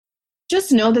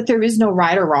just know that there is no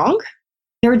right or wrong.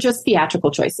 There are just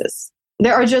theatrical choices.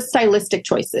 There are just stylistic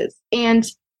choices. And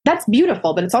that's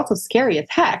beautiful, but it's also scary as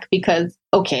heck because,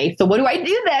 okay, so what do I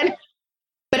do then?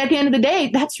 But at the end of the day,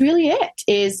 that's really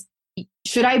it.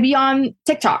 Should I be on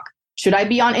TikTok? Should I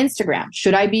be on Instagram?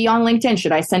 Should I be on LinkedIn?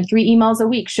 Should I send 3 emails a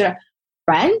week?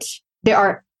 Friend, there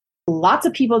are lots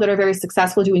of people that are very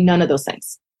successful doing none of those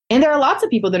things. And there are lots of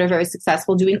people that are very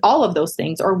successful doing all of those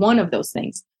things or one of those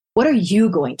things. What are you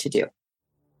going to do?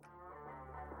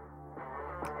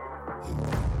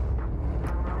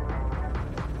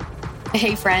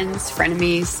 Hey friends,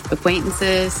 frenemies,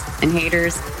 acquaintances, and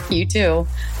haters, you too.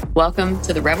 Welcome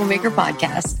to the Rebel Maker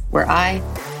Podcast, where I,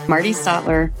 Marty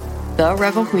Stotler, the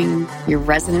Rebel Queen, your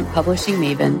resident publishing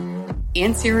maven,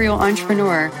 and serial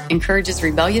entrepreneur, encourages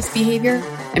rebellious behavior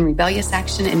and rebellious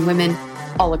action in women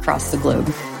all across the globe.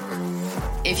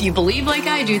 If you believe like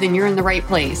I do, then you're in the right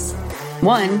place.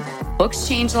 1, books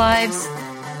change lives.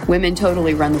 Women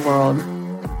totally run the world.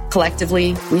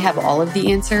 Collectively, we have all of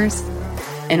the answers.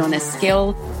 And on a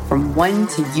scale from 1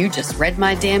 to you just read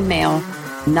my damn mail,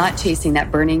 not chasing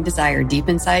that burning desire deep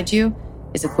inside you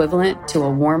is equivalent to a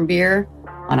warm beer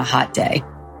on a hot day.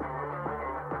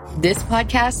 This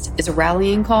podcast is a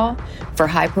rallying call for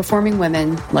high-performing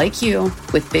women like you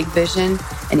with big vision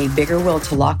and a bigger will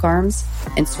to lock arms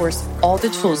and source all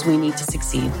the tools we need to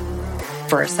succeed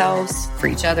for ourselves, for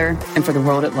each other, and for the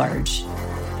world at large.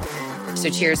 So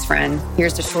cheers, friend.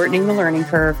 Here's to shortening the learning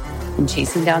curve and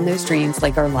chasing down those dreams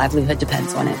like our livelihood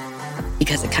depends on it,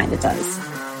 because it kind of does.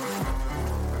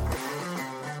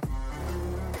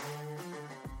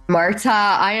 Marta,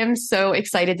 I am so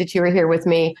excited that you are here with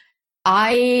me.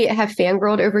 I have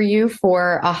fangirled over you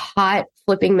for a hot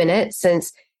flipping minute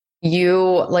since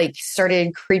you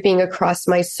started creeping across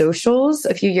my socials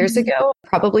a few years ago,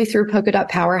 probably through Polka Dot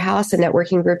Powerhouse, a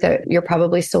networking group that you're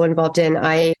probably still involved in.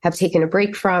 I have taken a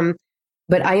break from.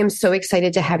 But I am so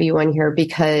excited to have you on here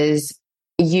because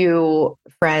you,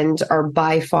 friend, are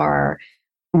by far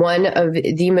one of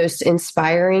the most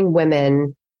inspiring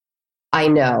women I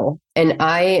know. And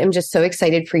I am just so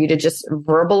excited for you to just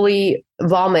verbally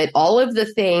vomit all of the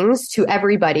things to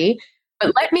everybody.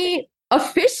 But let me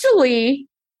officially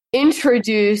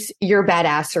introduce your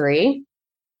badassery.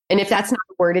 And if that's not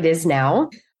the word, it is now.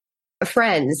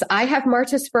 Friends, I have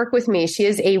Marta Spirk with me. She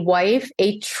is a wife,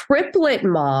 a triplet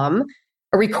mom,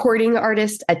 a recording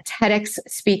artist, a TEDx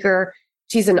speaker.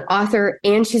 She's an author,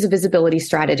 and she's a visibility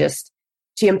strategist.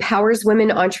 She empowers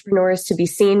women entrepreneurs to be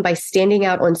seen by standing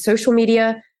out on social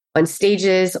media, on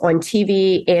stages, on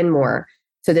TV, and more,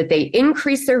 so that they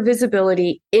increase their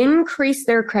visibility, increase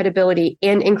their credibility,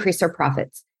 and increase their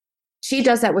profits. She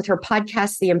does that with her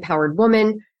podcast, The Empowered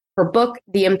Woman, her book,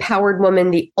 The Empowered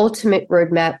Woman, The Ultimate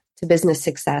Roadmap to Business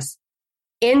Success,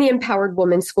 and the Empowered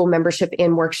Woman School membership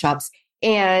and workshops.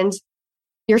 And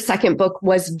your second book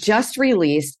was just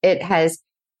released. It has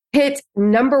hit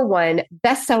 #1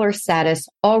 bestseller status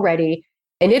already,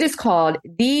 and it is called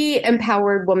The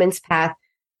Empowered Woman's Path,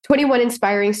 21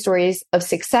 Inspiring Stories of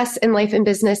Success in Life and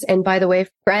Business. And by the way,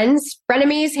 friends,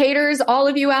 frenemies, haters, all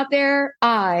of you out there,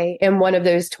 I am one of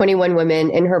those 21 women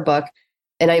in her book,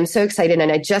 and I'm so excited.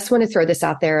 And I just want to throw this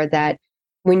out there that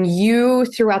when you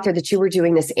threw out there that you were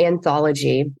doing this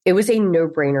anthology, it was a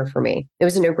no-brainer for me. It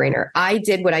was a no-brainer. I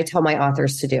did what I tell my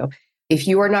authors to do. If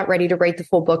you are not ready to write the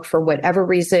full book for whatever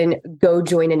reason, go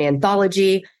join an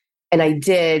anthology. And I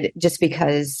did, just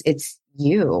because it's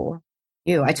you.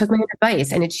 I took my own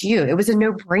advice and it's you. It was a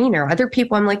no-brainer. Other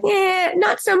people, I'm like,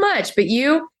 not so much. But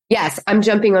you, yes, I'm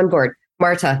jumping on board.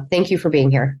 Marta, thank you for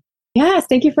being here. Yes,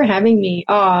 thank you for having me.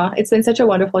 It's been such a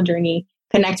wonderful journey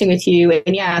connecting with you.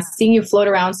 And yeah, seeing you float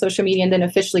around social media and then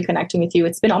officially connecting with you.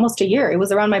 It's been almost a year. It was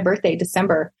around my birthday,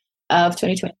 December of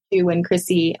 2022, when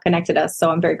Chrissy connected us. So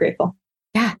I'm very grateful.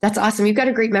 Yeah, that's awesome. You've got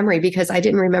a great memory because I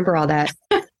didn't remember all that.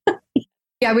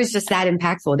 Yeah, it was just that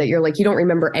impactful that you're like, you don't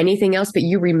remember anything else, but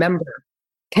you remember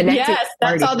connecting. Yes,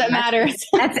 that's all that matters.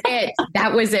 That's it.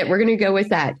 That was it. We're going to go with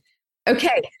that.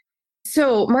 Okay.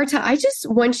 So Marta, I just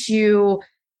want you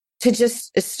to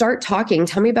just start talking.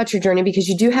 Tell me about your journey, because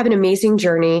you do have an amazing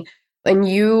journey and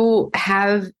you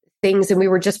have things. And we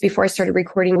were just, before I started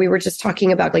recording, we were just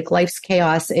talking about life's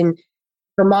chaos, and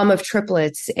you're a mom of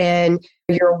triplets, and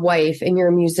you're a wife, and you're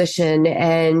a musician,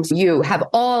 and you have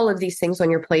all of these things on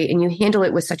your plate, and you handle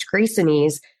it with such grace and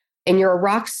ease, and you're a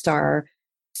rock star.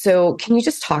 So can you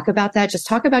just talk about that? Just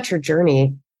talk about your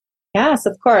journey. Yes,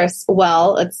 of course.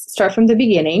 Well, let's start from the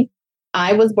beginning.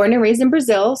 I was born and raised in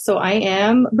Brazil, so I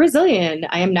am Brazilian.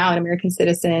 I am now an American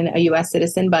citizen, a U.S.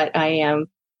 citizen, but I am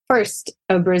first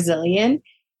a Brazilian.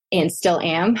 and still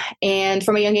am. And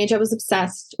from a young age, I was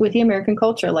obsessed with the American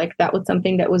culture. Like that was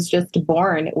something that was just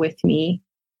born with me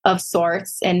of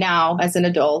sorts. And now as an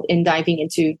adult in diving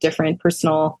into different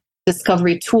personal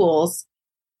discovery tools,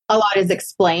 a lot is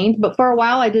explained, but for a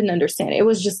while I didn't understand it. It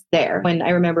was just there. When I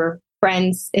remember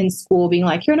friends in school being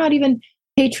like, "You're not even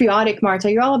patriotic,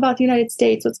 Marta. You're all about the United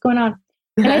States. What's going on?"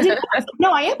 And I didn't.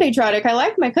 No, I am patriotic. I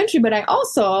like my country, but I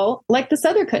also like this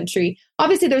other country.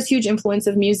 Obviously, there's huge influence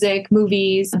of music,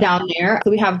 movies down there.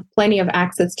 So we have plenty of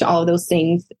access to all of those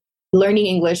things. Learning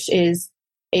English is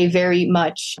a very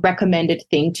much recommended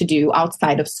thing to do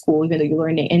outside of school, even though you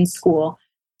learn it in school.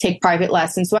 Take private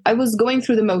lessons. So I was going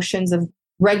through the motions of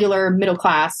regular middle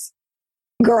class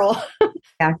girl.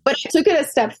 Yeah. But I took it a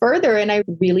step further and I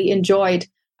really enjoyed.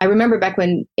 I remember back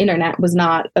when internet was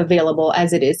not available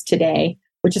as it is today,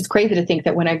 which is crazy to think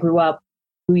that when I grew up,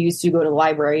 we used to go to the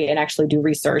library and actually do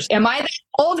research. Am I that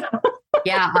old?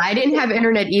 Yeah, I didn't have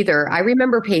internet either. I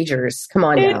remember pagers. Come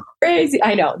on now. It's crazy.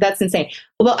 I know. That's insane.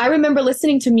 Well, I remember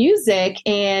listening to music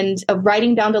and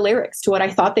writing down the lyrics to what I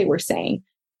thought they were saying.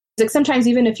 Like sometimes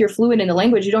even if you're fluent in the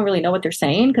language, you don't really know what they're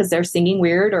saying because they're singing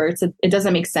weird or it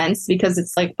doesn't make sense because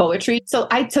it's like poetry. So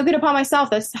I took it upon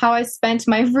myself. That's how I spent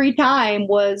my free time,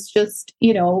 was just,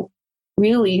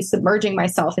 really submerging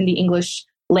myself in the English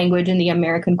language and the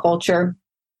American culture.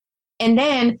 And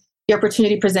then the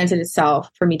opportunity presented itself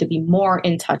for me to be more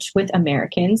in touch with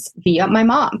Americans via my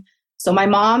mom. So my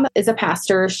mom is a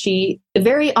pastor. She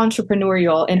very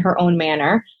entrepreneurial in her own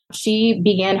manner. She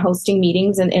began hosting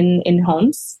meetings in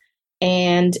homes.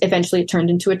 And eventually it turned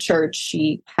into a church.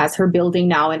 She has her building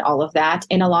now and all of that.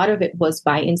 And a lot of it was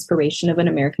by inspiration of an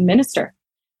American minister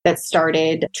that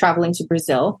started traveling to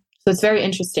Brazil. So it's very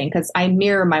interesting because I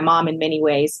mirror my mom in many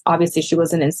ways. Obviously, she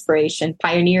was an inspiration,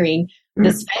 pioneering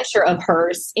this venture of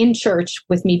hers in church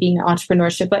with me being an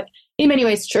entrepreneurship. But in many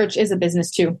ways, church is a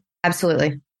business too.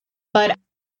 Absolutely. But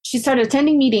she started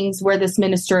attending meetings where this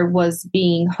minister was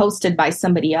being hosted by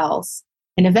somebody else.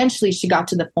 And eventually she got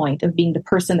to the point of being the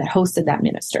person that hosted that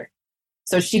minister.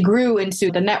 So she grew into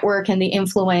the network and the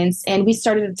influence, and we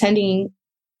started attending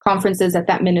conferences at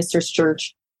that minister's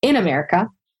church in America.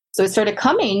 So it started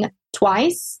coming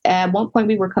twice. At one point,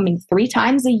 we were coming 3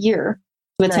 times a year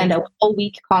to attend a whole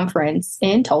week conference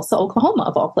in Tulsa, Oklahoma,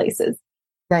 of all places.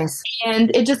 Nice.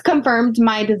 And it just confirmed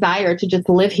my desire to just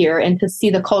live here and to see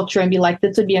the culture and be like,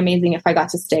 this would be amazing if I got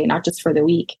to stay, not just for the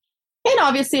week. And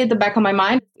obviously at the back of my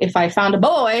mind, if I found a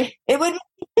boy, it would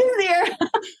be easier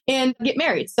and get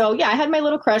married. So yeah, I had my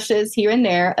little crushes here and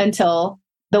there until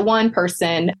the one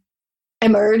person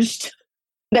emerged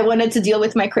that wanted to deal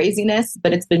with my craziness,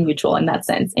 but it's been mutual in that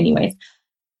sense anyways.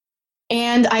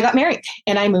 And I got married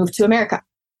and I moved to America.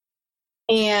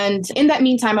 And in that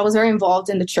meantime, I was very involved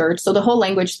in the church. So the whole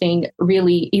language thing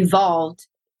really evolved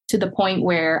to the point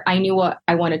where I knew what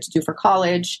I wanted to do for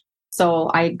college. So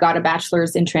I got a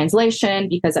bachelor's in translation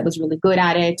because I was really good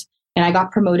at it. And I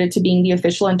got promoted to being the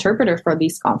official interpreter for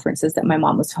these conferences that my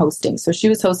mom was hosting. So she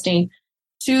was hosting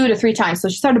 2 to 3 times. So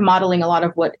she started modeling a lot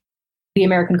of what the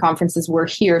American conferences were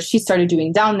here. She started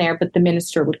doing down there, but the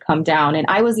minister would come down and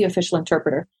I was the official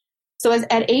interpreter. So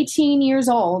at 18 years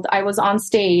old, I was on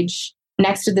stage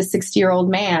next to the 60-year-old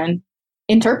man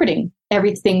interpreting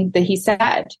everything that he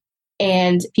said.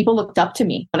 And people looked up to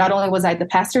me. Not only was I the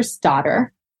pastor's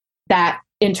daughter that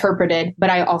interpreted, but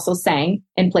I also sang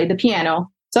and played the piano.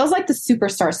 So I was like the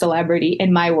superstar celebrity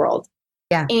in my world.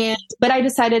 Yeah. But I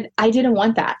decided I didn't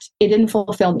want that. It didn't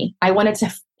fulfill me. I wanted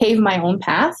to pave my own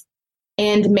path,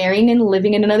 and marrying and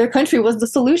living in another country was the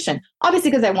solution, obviously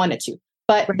because I wanted to.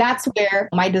 But that's where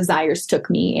my desires took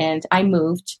me, and I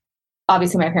moved.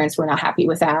 Obviously, my parents were not happy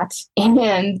with that.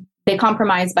 And they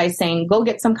compromised by saying, go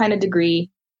get some kind of degree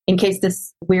in case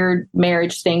this weird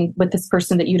marriage thing with this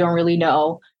person that you don't really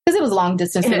know, because it was long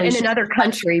distance in another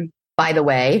country, by the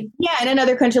way. Yeah, in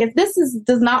another country. If this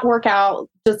does not work out,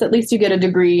 just at least you get a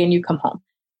degree and you come home.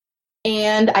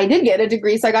 And I did get a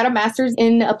degree. So I got a master's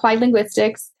in applied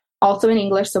linguistics, also in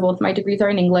English. So both my degrees are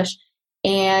in English.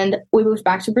 And we moved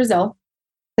back to Brazil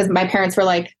because my parents were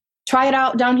like, try it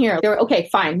out down here. They were, okay,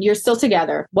 fine. You're still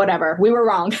together. Whatever. We were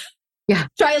wrong. Yeah.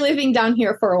 Try living down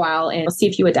here for a while and see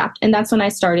if you adapt. And that's when I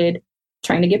started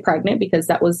trying to get pregnant because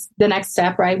that was the next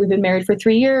step, right? We've been married for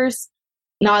 3 years.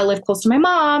 Now I live close to my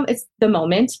mom. It's the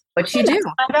moment. What you do.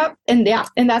 And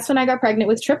that's when I got pregnant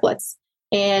with triplets.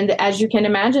 And as you can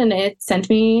imagine, it sent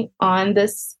me on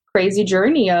this crazy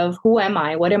journey of who am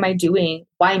I? What am I doing?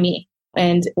 Why me?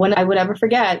 And when I would ever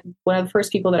forget, one of the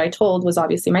first people that I told was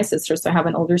obviously my sister. So I have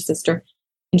an older sister.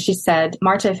 And she said,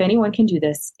 Marta, if anyone can do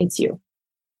this, it's you.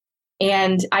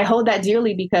 And I hold that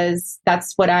dearly because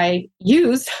that's what I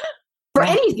use for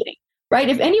anything. right?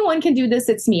 If anyone can do this,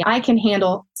 it's me. I can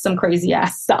handle some crazy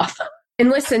ass stuff. And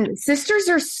listen, sisters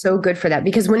are so good for that,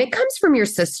 because when it comes from your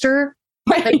sister,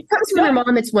 Right. like, it comes from your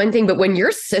mom, it's one thing, but when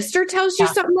your sister tells you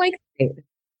something like,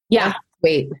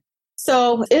 wait.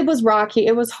 So it was rocky.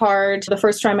 It was hard. The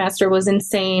first trimester was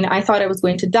insane. I thought I was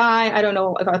going to die. I don't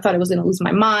know. I thought I was going to lose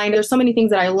my mind. There's so many things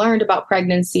that I learned about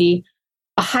pregnancy,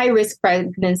 a high risk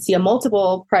pregnancy, a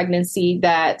multiple pregnancy,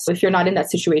 that if you're not in that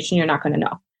situation, you're not going to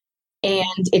know.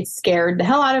 And it scared the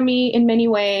hell out of me in many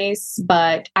ways,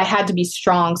 but I had to be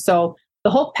strong. So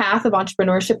the whole path of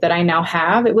entrepreneurship that I now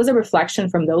have, it was a reflection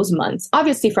from those months.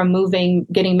 Obviously, from moving,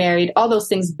 getting married, all those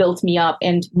things built me up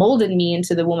and molded me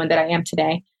into the woman that I am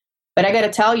today. But I got to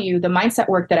tell you, the mindset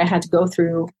work that I had to go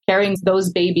through carrying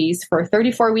those babies for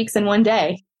 34 weeks in one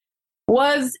day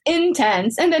was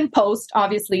intense. And then post,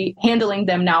 obviously, handling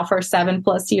them now for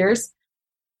 7+ years.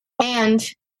 And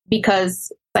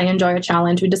because I enjoy a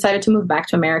challenge, we decided to move back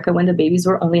to America when the babies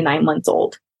were only 9 months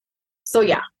old. So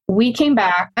yeah, we came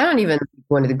back. I don't even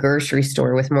go to the grocery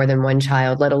store with more than one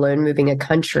child, let alone moving a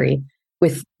country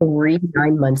with 3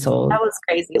 9 months old. That was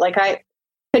crazy. Like, I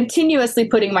continuously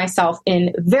putting myself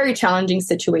in very challenging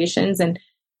situations. And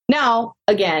now,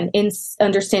 again, in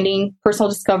understanding personal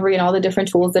discovery and all the different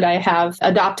tools that I have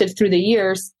adopted through the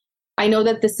years, I know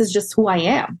that this is just who I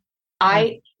am.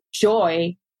 I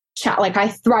enjoy, like, I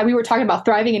thrive. We were talking about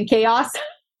thriving in chaos,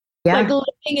 like living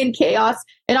in chaos,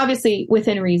 and obviously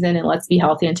within reason, and let's be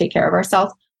healthy and take care of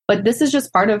ourselves. But this is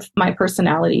just part of my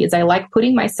personality, is I like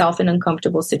putting myself in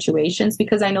uncomfortable situations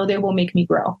because I know they will make me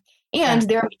grow. And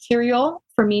they're material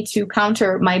for me to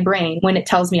counter my brain when it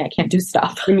tells me I can't do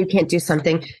stuff. When you can't do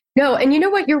something. No, and you know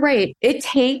what? You're right. It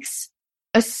takes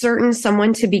a certain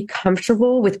someone to be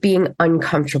comfortable with being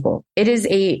uncomfortable. It is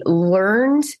a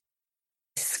learned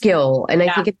skill. And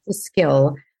I think it's a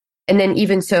skill. And then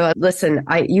even so, listen,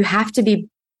 you have to be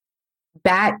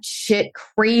batshit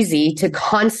crazy to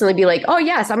constantly be like, oh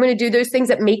yes, I'm going to do those things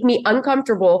that make me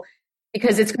uncomfortable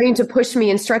because it's going to push me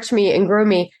and stretch me and grow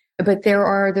me. But there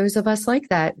are those of us like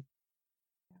that.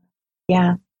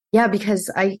 Yeah. Yeah, because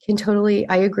I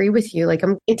agree with you. Like,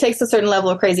 it takes a certain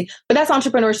level of crazy, but that's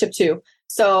entrepreneurship too.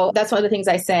 So that's one of the things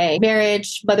I say.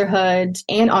 Marriage, motherhood,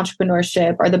 and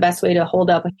entrepreneurship are the best way to hold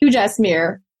up a huge ass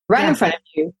mirror right in front of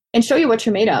you and show you what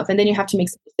you're made of. And then you have to make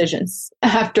some decisions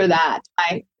after that.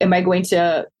 Am I going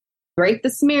to break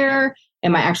this mirror?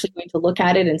 Am I actually going to look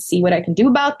at it and see what I can do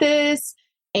about this?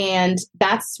 And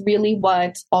that's really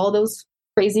what all those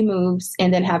crazy moves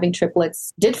and then having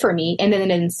triplets did for me. And then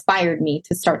it inspired me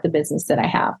to start the business that I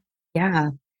have. Yeah.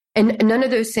 And none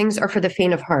of those things are for the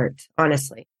faint of heart,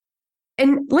 honestly.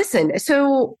 And listen,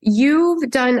 so you've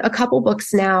done a couple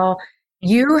books now.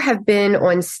 You have been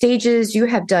on stages. You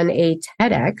have done a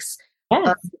TEDx.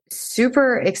 Yes.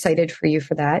 Super excited for you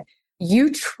for that. You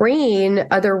train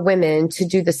other women to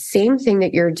do the same thing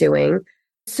that you're doing.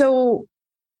 So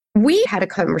we had a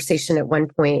conversation at one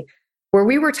point where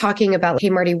we were talking about, hey,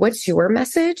 Marty, what's your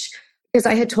message? Because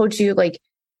I had told you, like,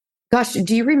 gosh,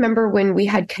 do you remember when we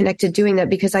had connected doing that?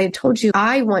 Because I had told you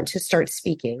I want to start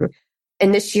speaking.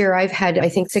 And this year I've had, I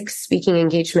think, 6 speaking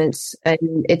engagements,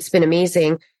 and it's been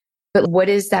amazing. But what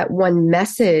is that one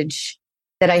message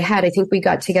that I had? I think we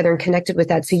got together and connected with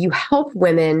that. So you help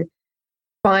women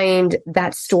find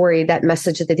that story, that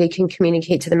message that they can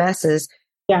communicate to the masses.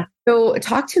 Yeah. So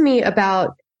talk to me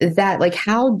about that. Like,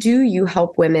 how do you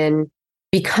help women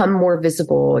become more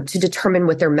visible, to determine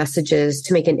what their message is,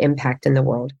 to make an impact in the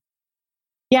world?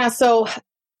 Yeah. So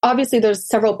obviously there's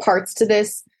several parts to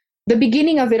this. The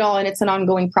beginning of it all, and it's an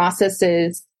ongoing process,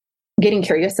 is getting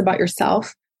curious about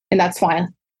yourself. And that's why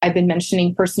I've been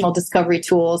mentioning personal discovery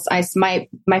tools. My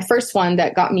first one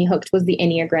that got me hooked was the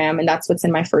Enneagram, and that's what's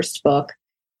in my first book.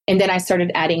 And then I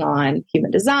started adding on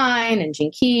human design and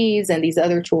Gene Keys and these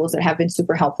other tools that have been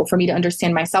super helpful for me to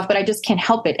understand myself, but I just can't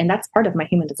help it. And that's part of my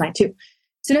human design too.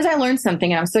 As soon as I learn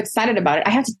something and I'm so excited about it,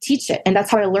 I have to teach it. And that's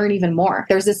how I learn even more.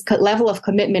 There's this level of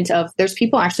commitment of there's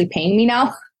people actually paying me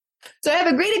now. So I have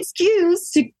a great excuse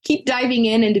to keep diving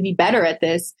in and to be better at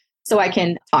this so I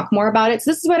can talk more about it. So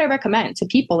this is what I recommend to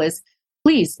people is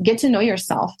please get to know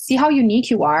yourself, see how unique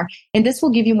you are. And this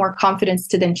will give you more confidence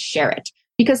to then share it.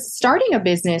 Because starting a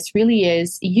business really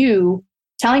is you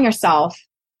telling yourself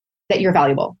that you're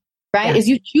valuable, right? Yeah. Is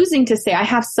you choosing to say, I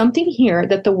have something here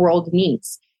that the world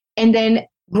needs. And then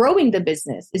growing the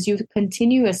business is you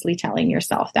continuously telling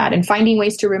yourself that and finding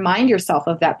ways to remind yourself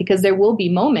of that, because there will be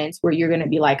moments where you're going to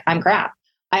be like, I'm crap.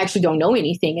 I actually don't know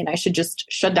anything and I should just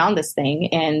shut down this thing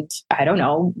and I don't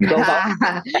know. Go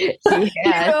yeah. You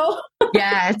know?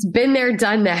 Yeah, it's been there,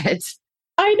 done that.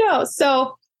 I know.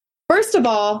 So first of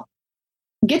all,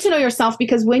 get to know yourself,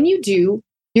 because when you do,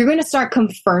 you're going to start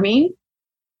confirming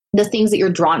the things that you're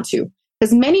drawn to.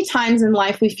 Because many times in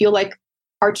life, we feel like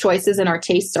our choices and our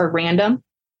tastes are random.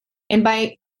 And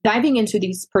by diving into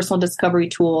these personal discovery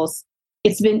tools,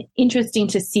 it's been interesting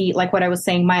to see, like what I was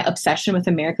saying, my obsession with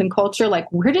American culture. Like,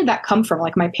 where did that come from?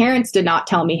 Like, my parents did not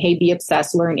tell me, hey, be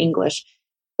obsessed, learn English,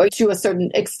 or to a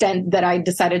certain extent that I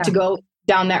decided to go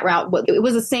down that route. But it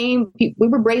was the same. We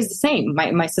were raised the same,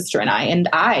 my sister and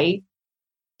I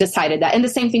decided that. And the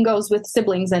same thing goes with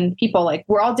siblings and people. Like,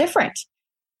 we're all different.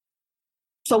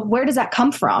 So where does that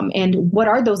come from? And what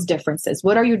are those differences?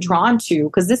 What are you drawn to?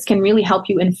 Because this can really help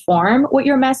you inform what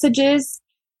your message is.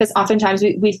 Because oftentimes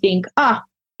we think,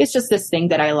 it's just this thing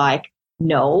that I like.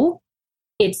 No,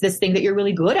 it's this thing that you're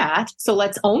really good at. So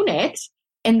let's own it.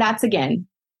 And that's, again,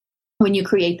 when you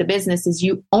create the business, is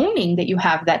you owning that you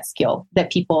have that skill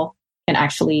that people can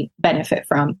actually benefit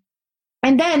from.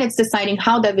 And then it's deciding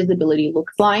how that visibility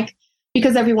looks like,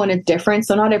 because everyone is different.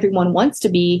 So not everyone wants to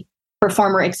be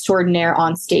performer extraordinaire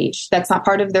on stage. That's not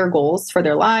part of their goals for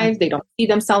their lives. They don't see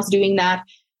themselves doing that.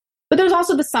 But there's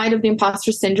also the side of the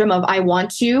imposter syndrome of, I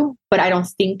want to, but I don't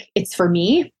think it's for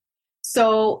me.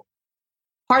 So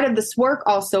part of this work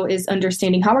also is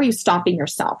understanding, how are you stopping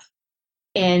yourself?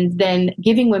 And then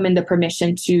giving women the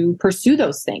permission to pursue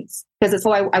those things. Because it's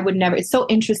it's so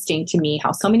interesting to me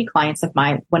how so many clients of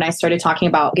mine, when I started talking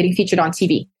about getting featured on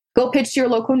TV, go pitch to your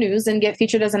local news and get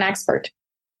featured as an expert.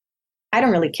 I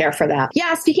don't really care for that.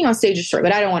 Yeah, speaking on stage is short,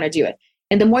 but I don't want to do it.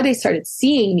 And the more they started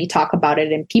seeing me talk about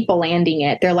it and people landing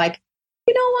it, they're like,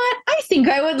 you know what? I think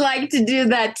I would like to do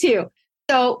that too.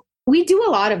 So we do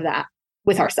a lot of that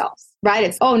with ourselves, right?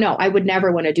 It's, oh no, I would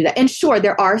never want to do that. And sure,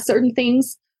 there are certain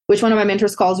things, which one of my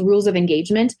mentors calls rules of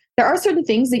engagement. There are certain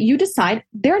things that you decide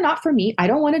they're not for me. I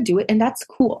don't want to do it. And that's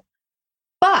cool.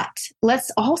 But let's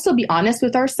also be honest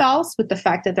with ourselves with the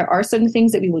fact that there are certain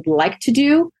things that we would like to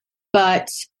do, but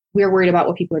we're worried about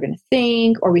what people are going to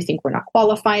think, or we think we're not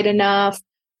qualified enough.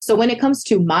 So when it comes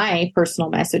to my personal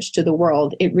message to the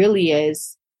world, it really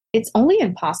is, it's only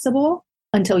impossible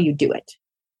until you do it.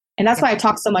 And that's why I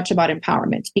talk so much about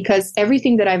empowerment, because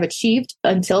everything that I've achieved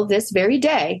until this very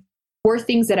day were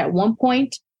things that at one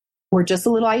point were just a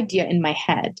little idea in my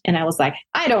head. And I was like,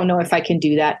 I don't know if I can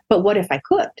do that, but what if I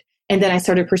could? And then I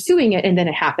started pursuing it, and then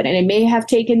it happened. And it may have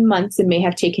taken months, it may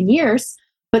have taken years,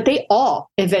 but they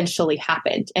all eventually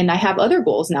happened. And I have other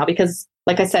goals now because,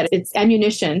 like I said, it's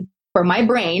ammunition for my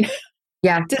brain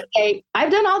to say,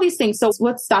 I've done all these things. So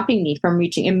what's stopping me from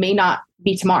reaching? It may not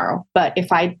be tomorrow, but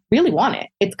if I really want it,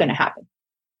 it's going to happen.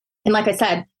 And like I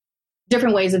said,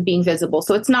 different ways of being visible.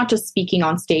 So it's not just speaking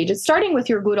on stage. It's starting with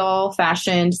your good old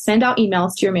fashioned, send out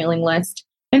emails to your mailing list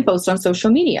and post on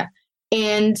social media.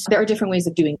 And there are different ways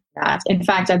of doing that. In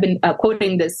fact, I've been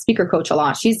quoting this speaker coach a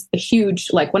lot. She's a huge,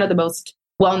 like one of the most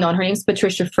well-known. Her name's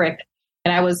Patricia Frick.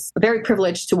 And I was very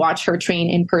privileged to watch her train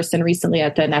in person recently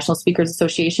at the National Speakers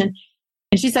Association.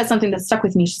 And she said something that stuck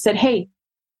with me. She said, hey,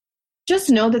 just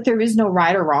know that there is no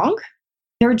right or wrong.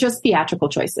 There are just theatrical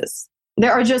choices.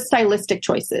 There are just stylistic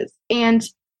choices. And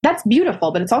that's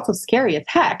beautiful, but it's also scary as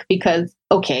heck because,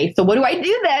 okay, so what do I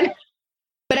do then?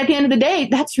 But at the end of the day,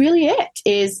 that's really it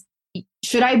is,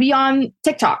 should I be on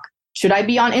TikTok? Should I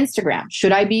be on Instagram?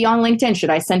 Should I be on LinkedIn? Should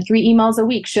I send 3 emails a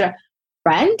week?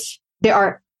 Friend, there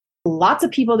are lots of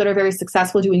people that are very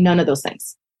successful doing none of those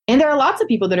things. And there are lots of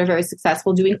people that are very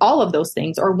successful doing all of those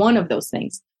things or one of those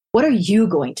things. What are you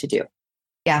going to do?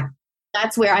 Yeah.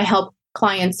 That's where I help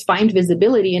clients find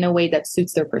visibility in a way that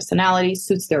suits their personality,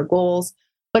 suits their goals,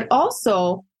 but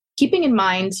also keeping in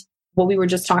mind what we were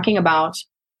just talking about.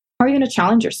 How are you going to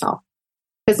challenge yourself?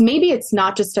 Because maybe it's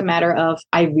not just a matter of,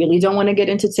 I really don't want to get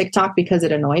into TikTok because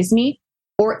it annoys me.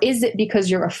 Or is it because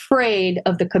you're afraid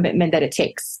of the commitment that it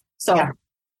takes? So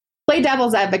play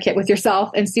devil's advocate with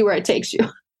yourself and see where it takes you.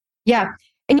 Yeah.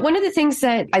 And one of the things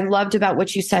that I loved about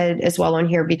what you said as well on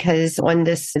here, because on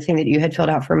this thing that you had filled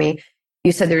out for me,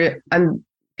 you said I'm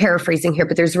paraphrasing here,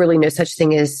 but there's really no such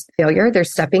thing as failure.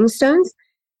 There's stepping stones.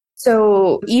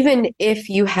 So even if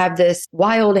you have this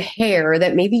wild hair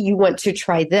that maybe you want to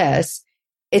try this,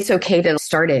 it's okay to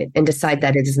start it and decide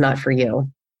that it is not for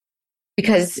you.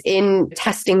 Because in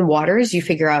testing waters, you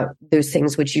figure out those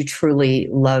things which you truly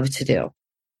love to do.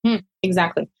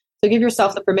 Exactly. So give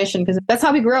yourself the permission, because that's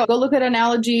how we grow. Go look at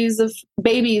analogies of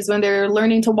babies when they're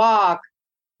learning to walk,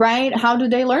 right? How do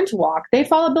they learn to walk? They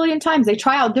fall a billion times. They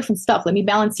try out different stuff. Let me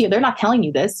balance here. They're not telling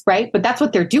you this, right? But that's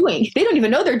what they're doing. They don't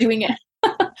even know they're doing it.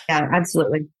 Yeah,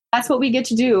 absolutely. That's what we get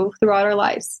to do throughout our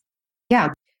lives.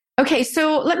 Yeah. Okay.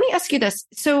 So let me ask you this.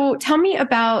 So tell me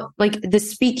about like the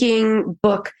speaking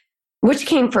book. Which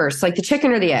came first, like the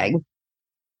chicken or the egg?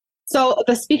 So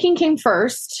the speaking came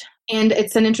first. And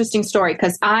it's an interesting story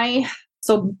because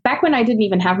so back when I didn't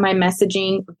even have my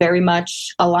messaging very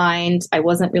much aligned, I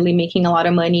wasn't really making a lot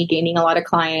of money, gaining a lot of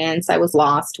clients. I was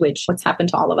lost, which what's happened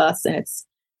to all of us. And it's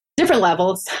different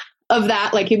levels of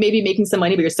that. Like you may be making some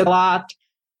money, but you're still lost.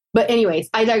 But anyways,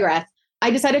 I digress.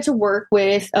 I decided to work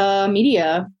with a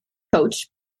media coach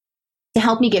to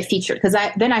help me get featured. Because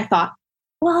then I thought,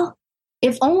 well,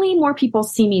 if only more people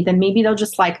see me, then maybe they'll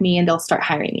just like me and they'll start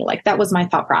hiring me. Like that was my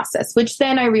thought process, which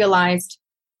then I realized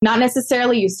not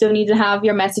necessarily. You still need to have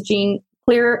your messaging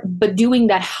clear, but doing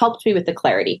that helped me with the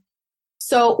clarity.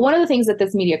 So one of the things that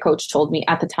this media coach told me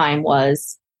at the time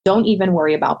was, don't even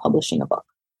worry about publishing a book.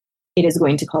 It is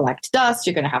going to collect dust.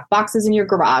 You're going to have boxes in your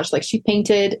garage. Like she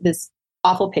painted this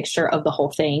awful picture of the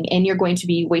whole thing, and you're going to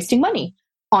be wasting money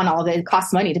on all that. It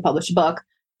costs money to publish a book.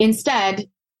 Instead,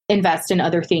 invest in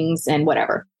other things and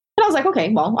whatever. And I was like, okay,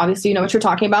 well, obviously you know what you're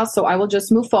talking about. So I will just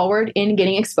move forward in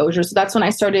getting exposure. So that's when I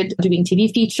started doing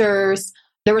TV features.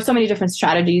 There were so many different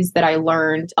strategies that I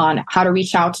learned on how to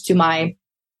reach out to my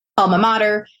alma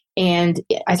mater. And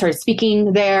I started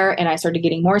speaking there, and I started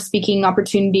getting more speaking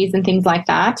opportunities and things like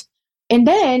that. And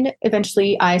then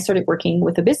eventually I started working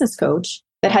with a business coach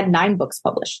that had 9 books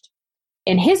published.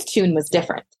 And his tune was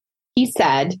different. He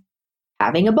said,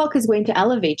 having a book is going to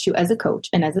elevate you as a coach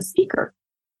and as a speaker.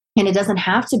 And it doesn't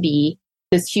have to be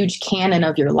this huge canon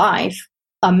of your life,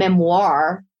 a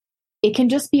memoir. It can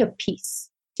just be a piece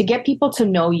to get people to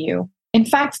know you. In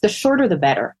fact, the shorter, the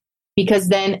better, because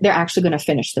then they're actually going to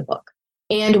finish the book.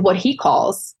 And what he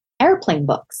calls airplane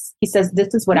books. He says,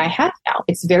 this is what I have now.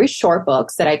 It's very short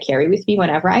books that I carry with me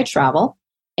whenever I travel.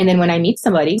 And then when I meet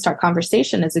somebody, start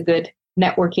conversation as a good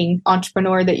networking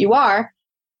entrepreneur that you are,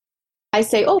 I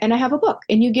say, oh, and I have a book.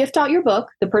 And you gift out your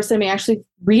book. The person may actually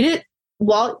read it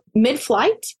while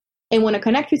mid-flight and want to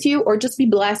connect with you or just be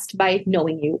blessed by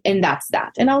knowing you. And that's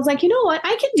that. And I was like, you know what?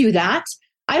 I can do that.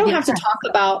 I don't have to talk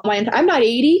about I'm not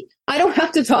 80. I don't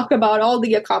have to talk about all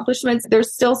the accomplishments.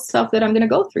 There's still stuff that I'm going to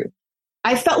go through.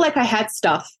 I felt like I had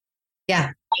stuff.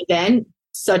 Yeah. Then,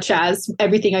 such as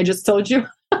everything I just told you.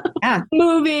 Yeah.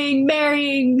 Moving,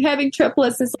 marrying, having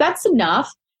triplets. That's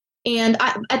enough. And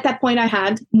at that point, I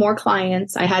had more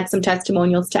clients. I had some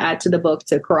testimonials to add to the book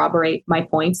to corroborate my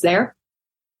points there.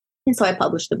 And so I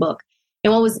published the book.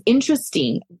 And what was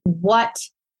interesting,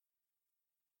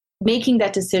 making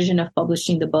that decision of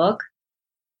publishing the book,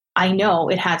 I know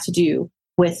it had to do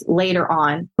with later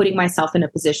on putting myself in a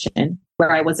position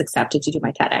where I was accepted to do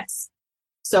my TEDx.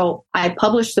 So I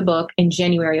published the book in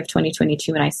January of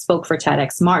 2022, and I spoke for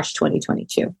TEDx March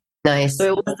 2022. Nice.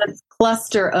 So it was a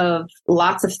cluster of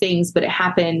lots of things, but it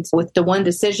happened with the one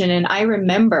decision. And I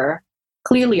remember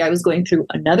clearly I was going through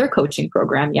another coaching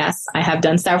program. Yes, I have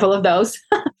done several of those.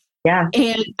 Yeah.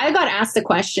 And I got asked a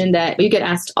question that you get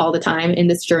asked all the time in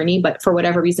this journey, but for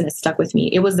whatever reason, it stuck with me.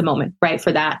 It was the moment, right?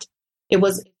 For that. It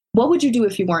was, what would you do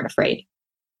if you weren't afraid?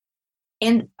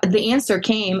 And the answer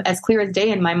came as clear as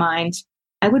day in my mind.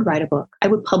 I would write a book. I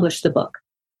would publish the book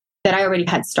that I already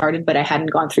had started, but I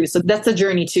hadn't gone through. So that's a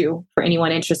journey too, for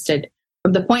anyone interested.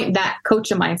 From the point that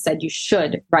coach of mine said you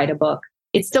should write a book,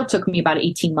 it still took me about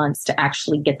 18 months to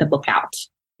actually get the book out.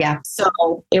 Yeah. So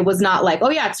it was not like, oh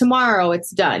yeah, tomorrow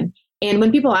it's done. And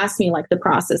when people ask me like the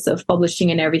process of publishing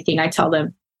and everything, I tell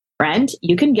them, friend,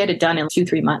 you can get it done in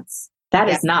 2-3 months. That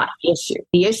is not the issue.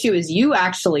 The issue is you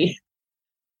actually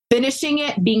finishing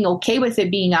it, being okay with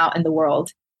it being out in the world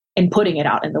and putting it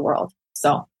out in the world.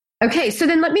 So. Okay. So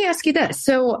then let me ask you this.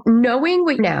 So knowing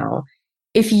what now,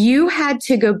 if you had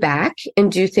to go back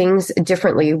and do things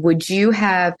differently, would you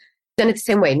have done it the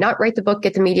same way? Not write the book,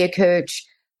 get the media coach,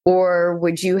 or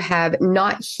would you have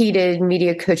not heeded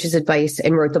media coach's advice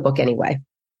and wrote the book anyway?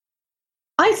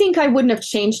 I think I wouldn't have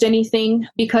changed anything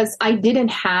because I didn't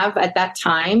have at that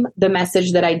time the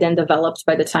message that I then developed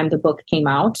by the time the book came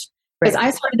out. Because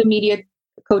I started the media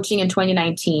coaching in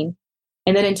 2019.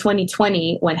 And then in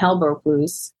 2020, when hell broke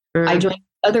loose, I joined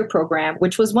another program,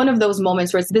 which was one of those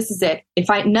moments where this is it. If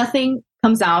nothing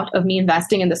comes out of me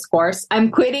investing in this course,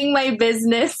 I'm quitting my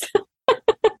business.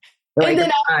 And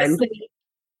then obviously,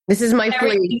 this is my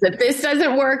fleet. If this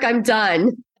doesn't work, I'm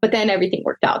done. But then everything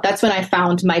worked out. That's when I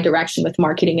found my direction with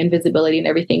marketing and visibility and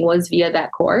everything was via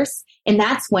that course. And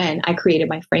that's when I created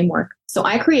my framework. So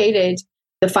I created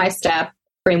the 5-step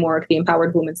framework, the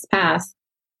Empowered Woman's Path,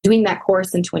 doing that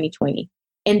course in 2020.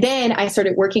 And then I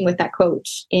started working with that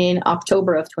coach in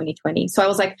October of 2020. So I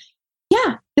was like,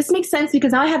 yeah, this makes sense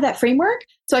because now I have that framework.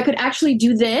 So I could actually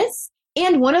do this.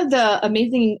 And one of the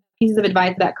amazing pieces of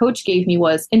advice that coach gave me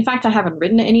was, in fact, I haven't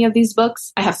written any of these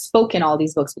books. I have spoken all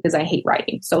these books because I hate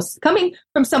writing. So coming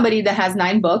from somebody that has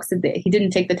 9 books, and he didn't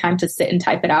take the time to sit and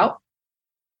type it out.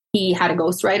 he had a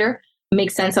ghostwriter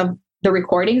make sense of the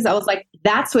recordings. I was like,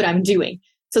 that's what I'm doing.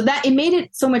 So that it made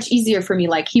it so much easier for me.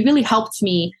 Like he really helped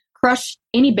me crush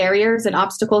any barriers and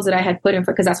obstacles that I had put in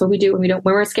for, because that's what we do when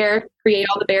we're scared, create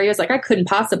all the barriers. Like I couldn't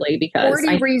possibly, because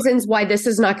 40 reasons why this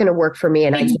is not going to work for me.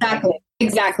 And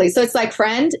Exactly. So it's like,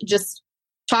 friend, just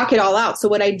talk it all out. So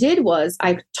what I did was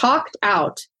I talked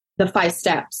out the 5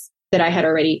 steps that I had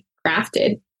already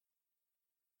crafted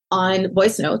on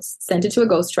voice notes, sent it to a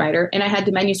ghostwriter, and I had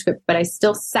the manuscript, but I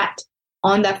still sat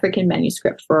on that freaking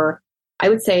manuscript for, I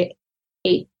would say,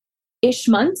 8-ish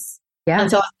months. Yeah.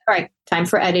 Until, all right, time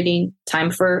for editing,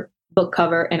 time for book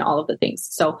cover and all of the things.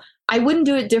 So I wouldn't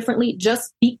do it differently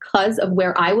just because of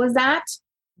where I was at,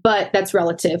 but that's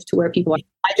relative to where people are.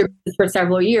 I did this for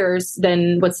several years,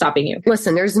 then what's stopping you?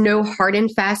 Listen, there's no hard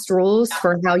and fast rules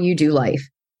for how you do life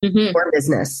or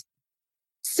business.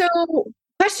 So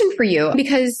question for you,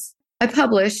 because I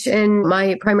publish and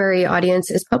my primary audience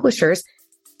is publishers.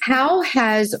 How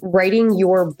has writing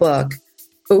your book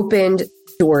opened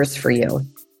doors for you?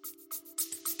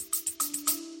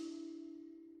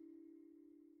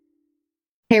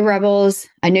 Hey, Rebels.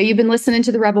 I know you've been listening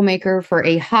to The Rebel Maker for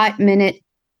a hot minute,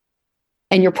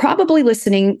 and you're probably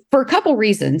listening for a couple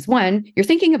reasons. 1, you're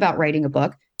thinking about writing a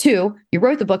book. 2, you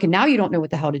wrote the book and now you don't know what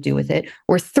the hell to do with it.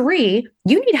 Or 3,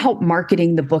 you need help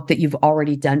marketing the book that you've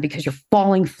already done because you're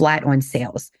falling flat on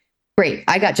sales. Great.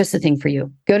 I got just the thing for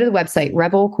you. Go to the website,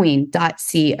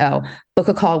 rebelqueen.co. Book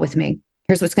a call with me.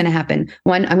 Here's what's going to happen.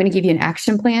 1, I'm going to give you an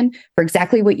action plan for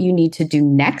exactly what you need to do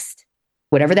next.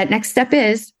 Whatever that next step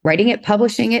is, writing it,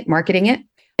 publishing it, marketing it.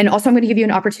 And also I'm going to give you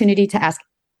an opportunity to ask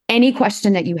any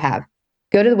question that you have.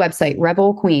 Go to the website,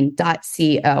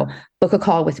 rebelqueen.co. Book a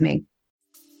call with me.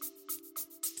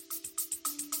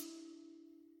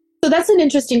 So that's an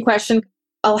interesting question.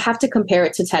 I'll have to compare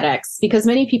it to TEDx, because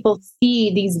many people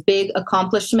see these big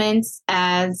accomplishments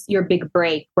as your big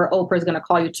break, where Oprah's going to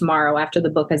call you tomorrow after the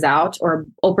book is out, or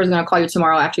Oprah's going to call you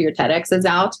tomorrow after your TEDx is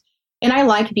out. And I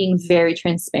like being very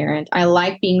transparent. I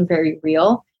like being very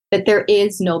real, that there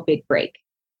is no big break.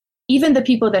 Even the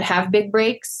people that have big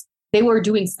breaks, they were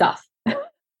doing stuff.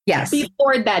 Yes.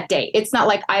 Before that day. It's not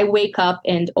like I wake up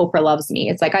and Oprah loves me.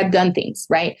 It's like I've done things,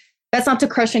 right? That's not to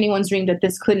crush anyone's dream that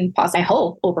this couldn't possibly. I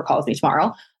hope Oprah calls me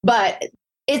tomorrow, but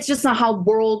it's just not how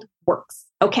world works.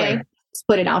 Okay. Right. Let's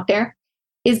put it out there.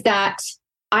 Is that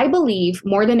I believe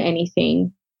more than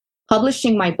anything,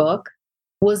 publishing my book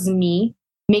was me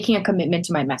making a commitment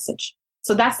to my message.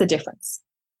 So that's the difference.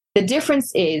 The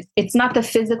difference is it's not the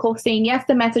physical thing. Yes,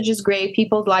 the message is great.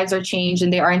 People's lives are changed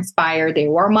and they are inspired. They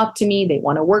warm up to me. They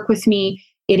want to work with me.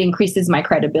 It increases my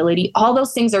credibility. All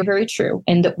those things are very true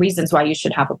and the reasons why you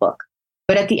should have a book.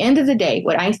 But at the end of the day,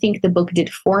 what I think the book did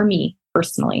for me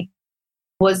personally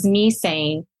was me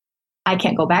saying, I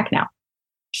can't go back now.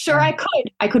 Sure, I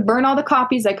could. I could burn all the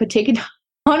copies. I could take it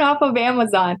down off of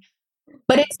Amazon.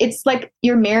 But it's like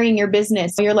you're marrying your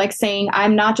business. You're like saying,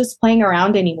 I'm not just playing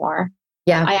around anymore.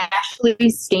 Yeah. I actually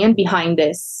stand behind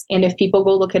this. And if people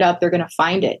go look it up, they're going to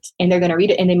find it and they're going to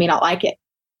read it and they may not like it.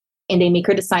 And they may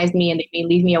criticize me and they may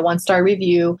leave me a 1-star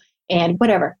review and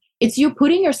whatever. It's you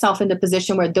putting yourself in the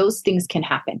position where those things can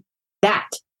happen. That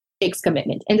takes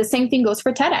commitment. And the same thing goes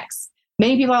for TEDx.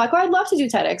 Many people are like, oh, I'd love to do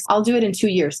TEDx. I'll do it in 2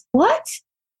 years. What?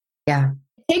 Yeah.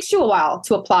 It takes you a while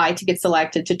to apply, to get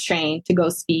selected, to train, to go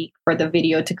speak, for the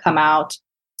video to come out.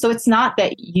 So it's not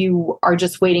that you are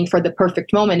just waiting for the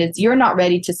perfect moment. It's you're not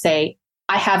ready to say,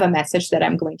 I have a message that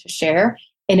I'm going to share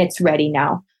and it's ready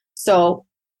now. So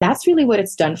that's really what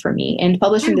it's done for me. And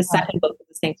publishing the second book is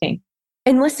the same thing.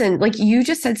 And listen, like you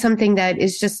just said something that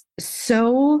is just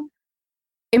so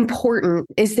important.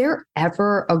 Is there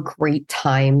ever a great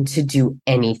time to do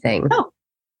anything? No,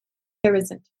 there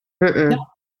isn't.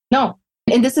 No.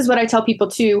 And this is what I tell people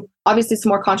too. Obviously, it's a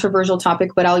more controversial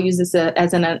topic, but I'll use this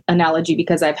as an analogy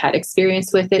because I've had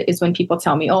experience with it, is when people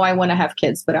tell me, oh, I want to have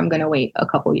kids, but I'm going to wait a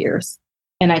couple years.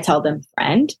 And I tell them,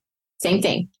 friend, same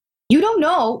thing. You don't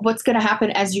know what's going to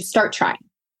happen as you start trying.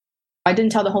 I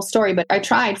didn't tell the whole story, but I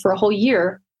tried for a whole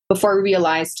year before I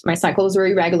realized my cycles were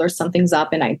irregular, something's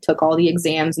up, and I took all the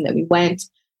exams and then we went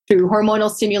through hormonal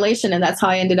stimulation and that's how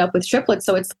I ended up with triplets.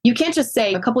 So it's, you can't just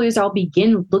say a couple of years I'll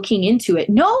begin looking into it.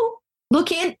 No,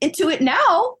 look into it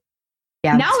now.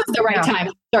 Yeah. Now is the right time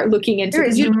to start looking into it. There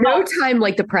is no time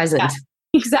like the present. Yeah,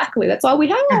 exactly. That's all we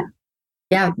have.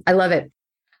 Yeah, I love it.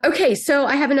 Okay, so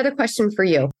I have another question for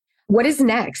you. What is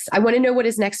next? I want to know what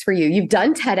is next for you. You've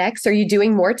done TEDx. Are you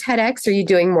doing more TEDx? Are you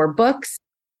doing more books?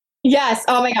 Yes.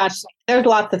 Oh my gosh. There's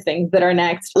lots of things that are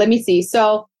next. Let me see.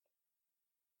 So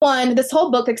one, this whole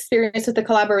book experience with the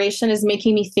collaboration is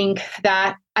making me think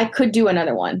that I could do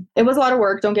another one. It was a lot of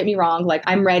work. Don't get me wrong. Like,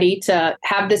 I'm ready to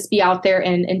have this be out there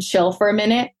and chill for a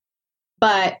minute.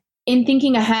 But in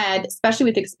thinking ahead, especially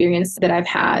with the experience that I've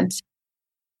had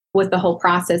with the whole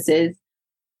process, is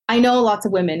I know lots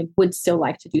of women would still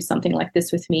like to do something like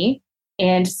this with me.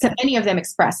 And so many of them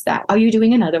expressed that. Are you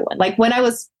doing another one? Like, when I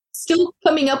was still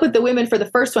coming up with the women for the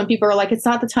first one, people are like, it's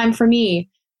not the time for me,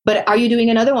 but are you doing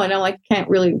another one? I'm like,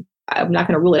 I'm not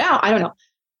going to rule it out. I don't know.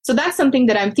 So that's something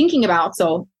that I'm thinking about.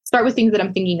 So start with things that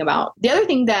I'm thinking about. The other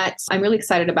thing that I'm really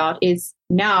excited about is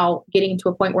now getting to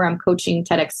a point where I'm coaching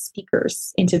TEDx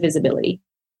speakers into visibility.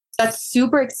 That's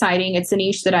super exciting. It's a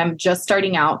niche that I'm just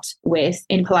starting out with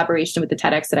in collaboration with the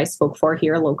TEDx that I spoke for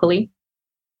here locally,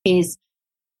 is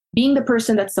being the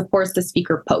person that supports the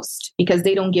speaker post, because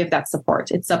they don't give that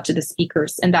support. It's up to the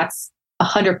speakers. And that's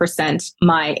 100%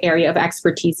 my area of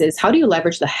expertise, is how do you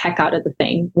leverage the heck out of the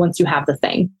thing once you have the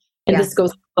thing? And this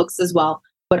goes for books as well,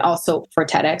 but also for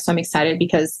TEDx. So I'm excited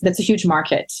because that's a huge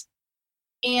market.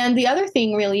 And the other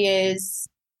thing really is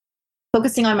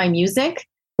focusing on my music,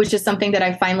 which is something that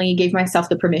I finally gave myself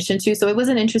the permission to. So it was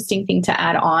an interesting thing to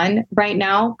add on right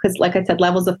now, because like I said,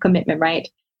 levels of commitment, right?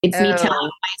 It's me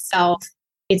telling myself,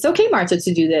 it's okay, Marta,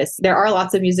 to do this. There are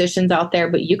lots of musicians out there,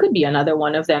 but you could be another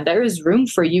one of them. There is room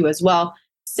for you as well.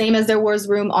 Same as there was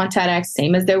room on TEDx,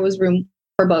 same as there was room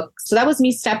for books. So that was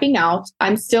me stepping out.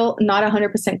 I'm still not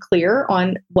 100% clear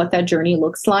on what that journey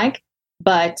looks like,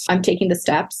 but I'm taking the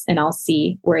steps and I'll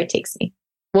see where it takes me.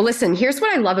 Well, listen, here's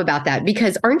what I love about that,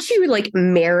 because aren't you like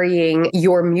marrying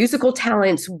your musical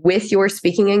talents with your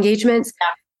speaking engagements?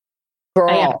 Yeah.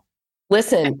 Girl,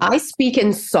 listen, I speak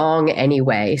in song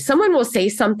anyway. Someone will say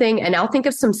something and I'll think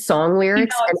of some song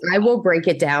lyrics and I will break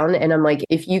it down. And I'm like,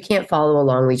 if you can't follow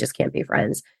along, we just can't be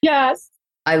friends. Yes.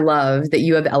 I love that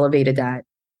you have elevated that.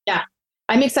 Yeah.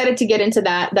 I'm excited to get into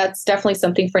that. That's definitely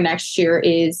something for next year,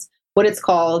 is what it's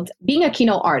called being a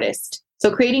keynote artist.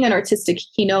 So creating an artistic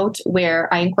keynote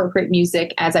where I incorporate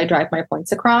music as I drive my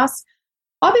points across.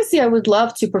 Obviously, I would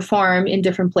love to perform in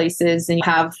different places and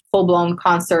have full-blown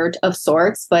concert of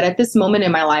sorts. But at this moment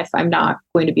in my life, I'm not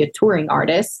going to be a touring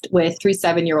artist with 3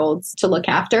 7-year-olds to look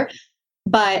after.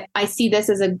 But I see this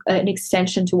as an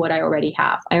extension to what I already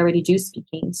have. I already do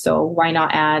speaking. So why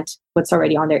not add what's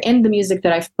already on there? And the music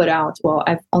that I've put out, well,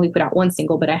 I've only put out one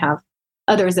single, but I have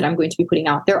others that I'm going to be putting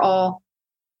out. They're all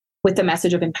with the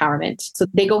message of empowerment. So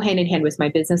they go hand in hand with my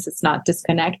business. It's not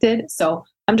disconnected. So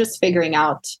I'm just figuring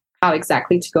out how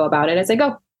exactly to go about it as I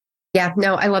go. Yeah,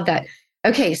 no, I love that.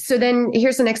 Okay, so then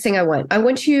here's the next thing I want. I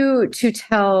want you to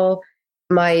tell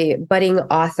my budding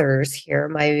authors here,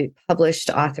 my published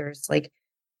authors, like,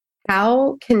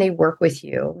 how can they work with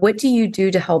you? What do you do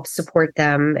to help support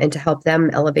them and to help them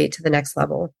elevate to the next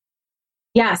level?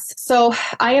 Yes. So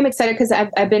I am excited because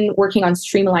I've been working on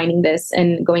streamlining this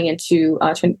and going into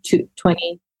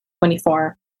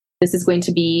 2024. This is going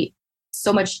to be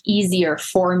so much easier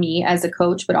for me as a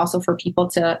coach, but also for people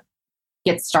to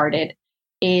get started.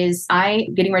 Is I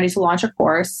getting ready to launch a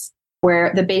course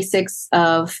where the basics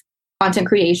of content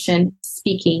creation,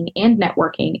 speaking, and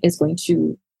networking is going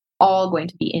to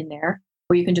be in there,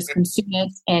 where you can just consume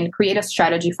it and create a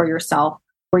strategy for yourself,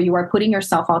 where you are putting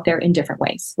yourself out there in different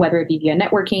ways, whether it be via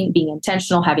networking, being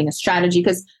intentional, having a strategy,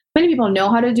 because many people know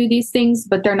how to do these things,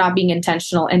 but they're not being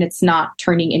intentional and it's not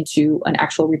turning into an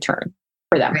actual return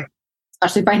for them,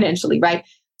 especially financially, right?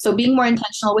 So being more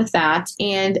intentional with that.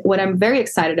 And what I'm very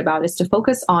excited about is to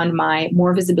focus on my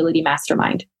More Visibility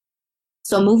Mastermind.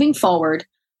 So moving forward,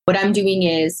 what I'm doing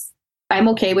is I'm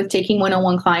okay with taking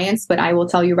one-on-one clients, but I will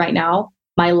tell you right now,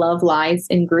 my love lies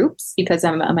in groups, because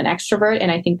I'm an extrovert.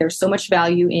 And I think there's so much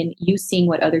value in you seeing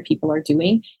what other people are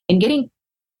doing and getting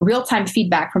real-time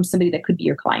feedback from somebody that could be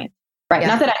your client, right? Yeah.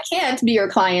 Not that I can't be your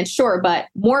client, sure, but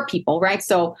more people, right?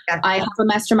 So I have a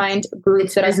mastermind group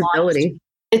that I launched.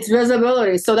 It's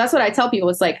visibility. So that's what I tell people.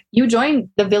 It's like, you join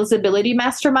the visibility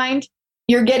mastermind,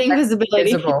 you're getting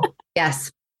visibility. Visible.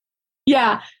 Yes.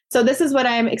 Yeah. So this is what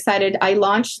I'm excited. I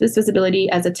launched this visibility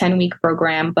as a 10-week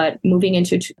program, but moving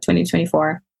into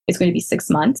 2024, it's going to be 6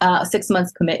 months, 6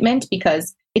 months commitment,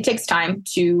 because it takes time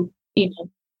to,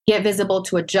 get visible,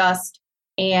 to adjust.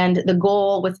 And the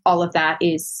goal with all of that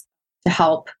is to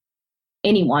help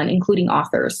anyone, including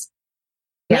authors,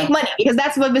 make money, because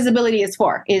that's what visibility is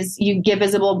for, is you get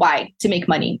visible. Why? To make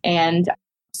money. And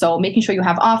so making sure you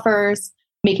have offers,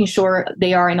 making sure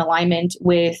they are in alignment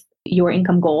with your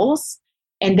income goals,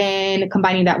 and then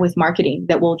combining that with marketing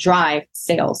that will drive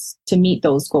sales to meet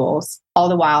those goals, all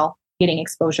the while getting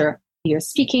exposure via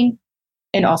speaking,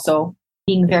 and also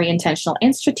being very intentional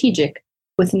and strategic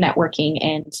with networking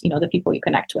and, the people you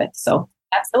connect with. So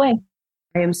that's the way.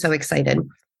 I am so excited.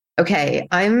 Okay,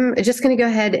 I'm just going to go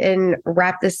ahead and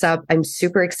wrap this up. I'm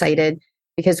super excited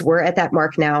because we're at that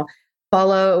mark now.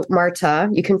 Follow Marta.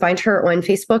 You can find her on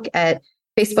Facebook at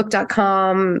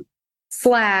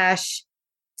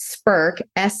facebook.com/Spirk,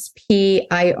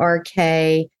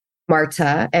 SPIRK, Marta,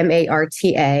 MARTA.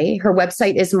 Her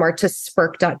website is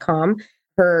martaspirk.com.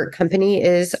 Her company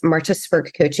is Marta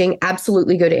Spirk Coaching.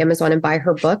 Absolutely go to Amazon and buy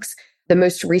her books. The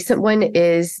most recent one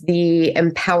is The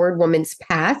Empowered Woman's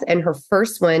Path, and her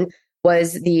first one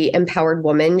was The Empowered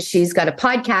Woman. She's got a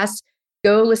podcast.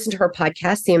 Go listen to her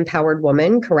podcast, The Empowered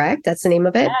Woman, correct? That's the name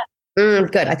of it? Yeah.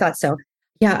 Good. I thought so.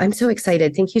 Yeah, I'm so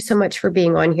excited. Thank you so much for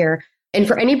being on here. And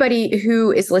for anybody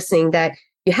who is listening that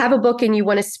you have a book and you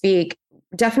want to speak,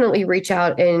 definitely reach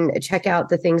out and check out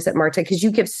the things that Marta, because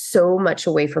you give so much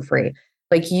away for free.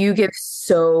 Like you give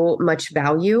so much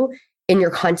value in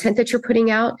your content that you're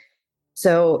putting out.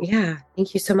 So yeah,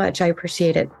 thank you so much. I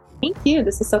appreciate it. Thank you.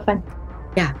 This is so fun.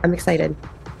 Yeah, I'm excited.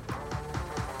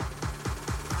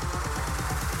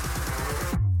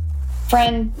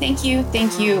 Friend, thank you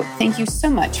so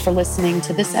much for listening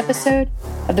to this episode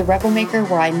of The Rebel Maker,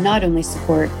 where I not only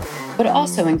support, but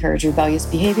also encourage rebellious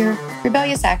behavior,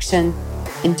 rebellious action,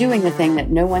 and doing the thing that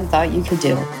no one thought you could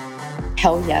do.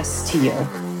 Hell yes to you.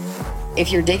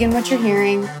 If you're digging what you're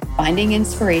hearing, finding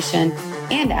inspiration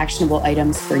and actionable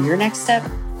items for your next step,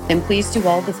 then please do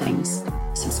all the things.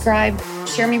 Subscribe,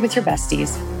 share me with your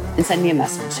besties, and send me a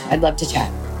message. I'd love to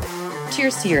chat.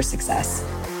 Cheers to your success.